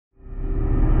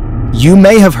You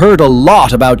may have heard a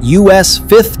lot about US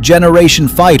fifth-generation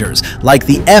fighters like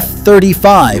the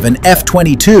F-35 and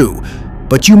F-22,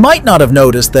 but you might not have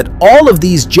noticed that all of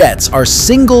these jets are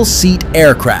single-seat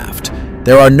aircraft.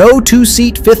 There are no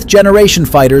two-seat fifth-generation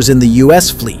fighters in the US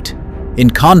fleet. In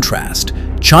contrast,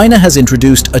 China has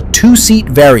introduced a two-seat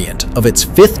variant of its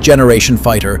fifth-generation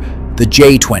fighter, the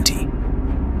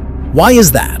J-20. Why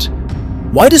is that?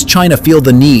 Why does China feel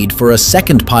the need for a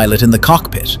second pilot in the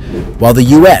cockpit, while the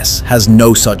US has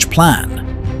no such plan?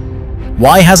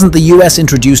 Why hasn't the US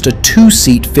introduced a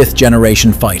two-seat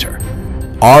fifth-generation fighter?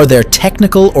 Are there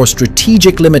technical or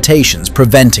strategic limitations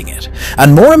preventing it?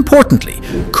 And more importantly,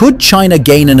 could China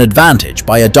gain an advantage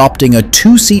by adopting a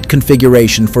two-seat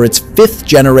configuration for its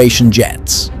fifth-generation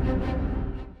jets?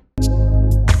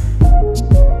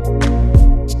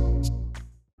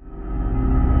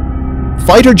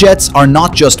 Fighter jets are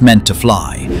not just meant to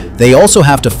fly, they also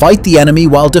have to fight the enemy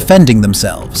while defending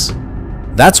themselves.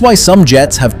 That's why some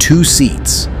jets have two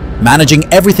seats. Managing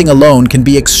everything alone can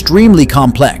be extremely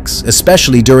complex,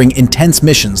 especially during intense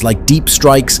missions like deep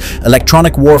strikes,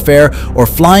 electronic warfare, or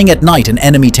flying at night in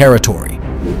enemy territory.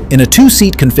 In a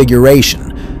two-seat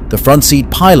configuration, the front seat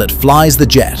pilot flies the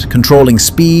jet, controlling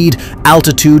speed,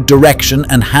 altitude, direction,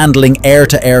 and handling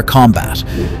air-to-air combat.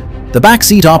 The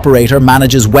backseat operator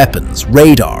manages weapons,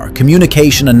 radar,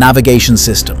 communication, and navigation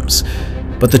systems.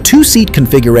 But the two-seat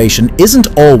configuration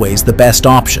isn't always the best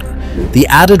option. The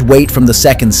added weight from the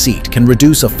second seat can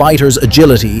reduce a fighter's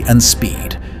agility and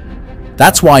speed.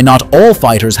 That's why not all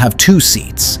fighters have two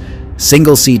seats.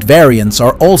 Single-seat variants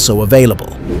are also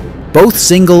available. Both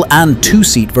single and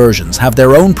two-seat versions have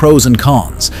their own pros and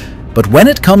cons, but when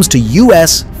it comes to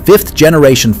US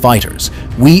fifth-generation fighters,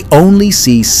 we only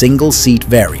see single-seat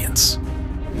variants.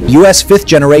 US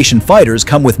fifth-generation fighters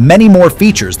come with many more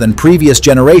features than previous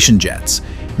generation jets,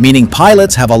 meaning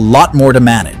pilots have a lot more to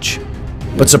manage.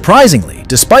 But surprisingly,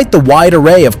 despite the wide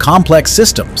array of complex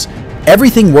systems,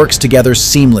 everything works together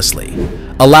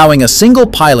seamlessly, allowing a single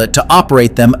pilot to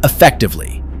operate them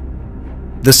effectively.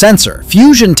 The sensor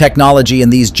fusion technology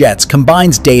in these jets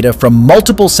combines data from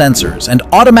multiple sensors and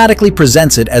automatically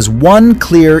presents it as one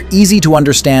clear,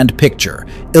 easy-to-understand picture,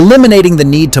 eliminating the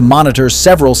need to monitor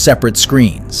several separate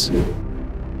screens.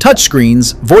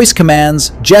 Touchscreens, voice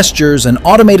commands, gestures, and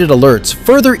automated alerts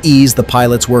further ease the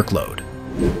pilot's workload.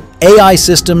 AI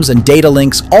systems and data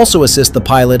links also assist the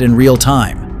pilot in real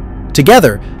time.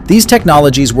 Together, these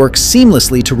technologies work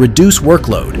seamlessly to reduce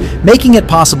workload, making it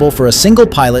possible for a single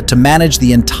pilot to manage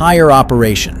the entire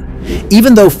operation.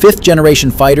 Even though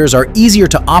fifth-generation fighters are easier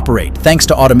to operate thanks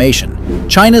to automation,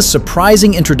 China's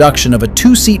surprising introduction of a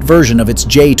two-seat version of its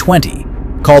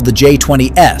J-20, called the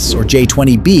J-20S or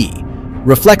J-20B,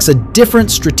 reflects a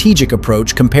different strategic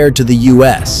approach compared to the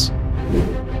US.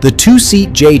 The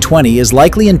two-seat J-20 is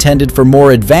likely intended for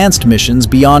more advanced missions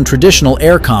beyond traditional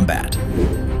air combat.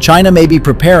 China may be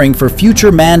preparing for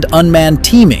future manned-unmanned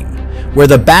teaming, where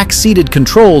the back-seated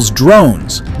controls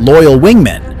drones, loyal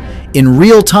wingmen, in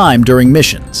real time during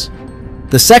missions.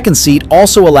 The second seat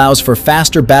also allows for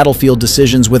faster battlefield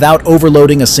decisions without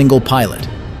overloading a single pilot.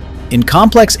 In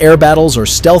complex air battles or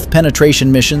stealth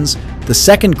penetration missions, the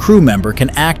second crew member can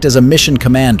act as a mission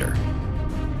commander.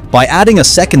 By adding a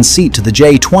second seat to the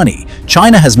J-20,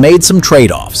 China has made some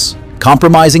trade-offs,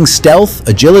 compromising stealth,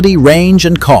 agility, range,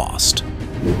 and cost.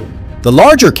 The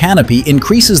larger canopy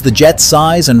increases the jet's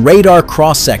size and radar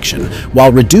cross-section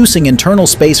while reducing internal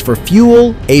space for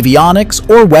fuel, avionics,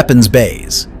 or weapons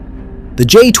bays. The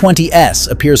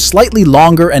J-20S appears slightly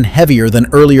longer and heavier than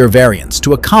earlier variants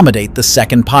to accommodate the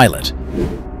second pilot.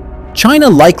 China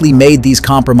likely made these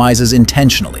compromises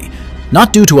intentionally,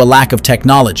 not due to a lack of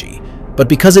technology, but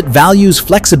because it values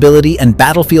flexibility and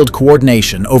battlefield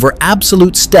coordination over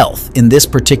absolute stealth in this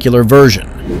particular version.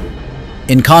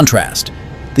 In contrast,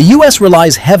 the US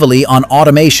relies heavily on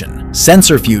automation,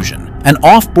 sensor fusion, and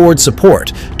off-board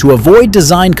support to avoid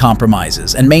design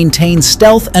compromises and maintain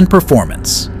stealth and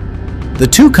performance. The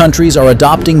two countries are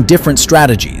adopting different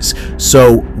strategies,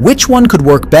 so which one could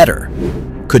work better?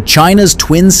 Could China's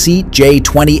twin-seat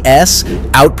J-20S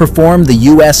outperform the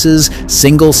US's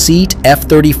single-seat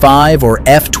F-35 or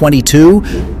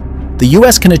F-22? The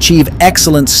US can achieve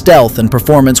excellent stealth and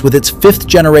performance with its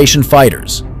fifth-generation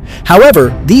fighters.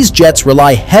 However, these jets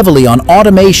rely heavily on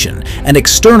automation and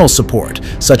external support,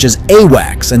 such as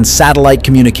AWACS and satellite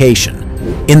communication.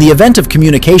 In the event of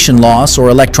communication loss or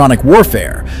electronic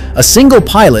warfare, a single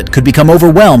pilot could become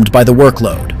overwhelmed by the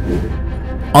workload.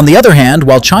 On the other hand,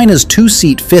 while China's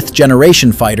two-seat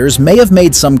fifth-generation fighters may have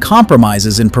made some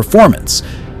compromises in performance,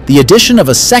 the addition of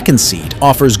a second seat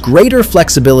offers greater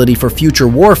flexibility for future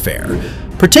warfare,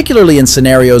 particularly in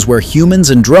scenarios where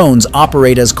humans and drones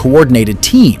operate as coordinated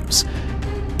teams.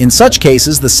 In such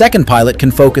cases, the second pilot can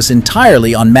focus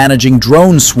entirely on managing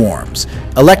drone swarms,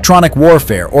 electronic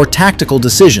warfare, or tactical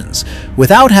decisions,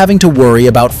 without having to worry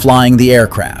about flying the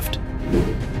aircraft.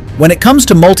 When it comes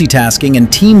to multitasking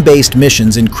and team-based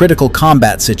missions in critical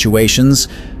combat situations,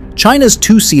 China's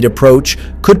two-seat approach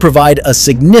could provide a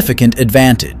significant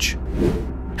advantage.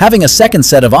 Having a second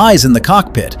set of eyes in the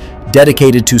cockpit,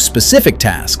 dedicated to specific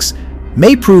tasks,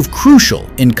 may prove crucial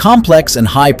in complex and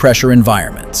high-pressure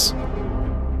environments.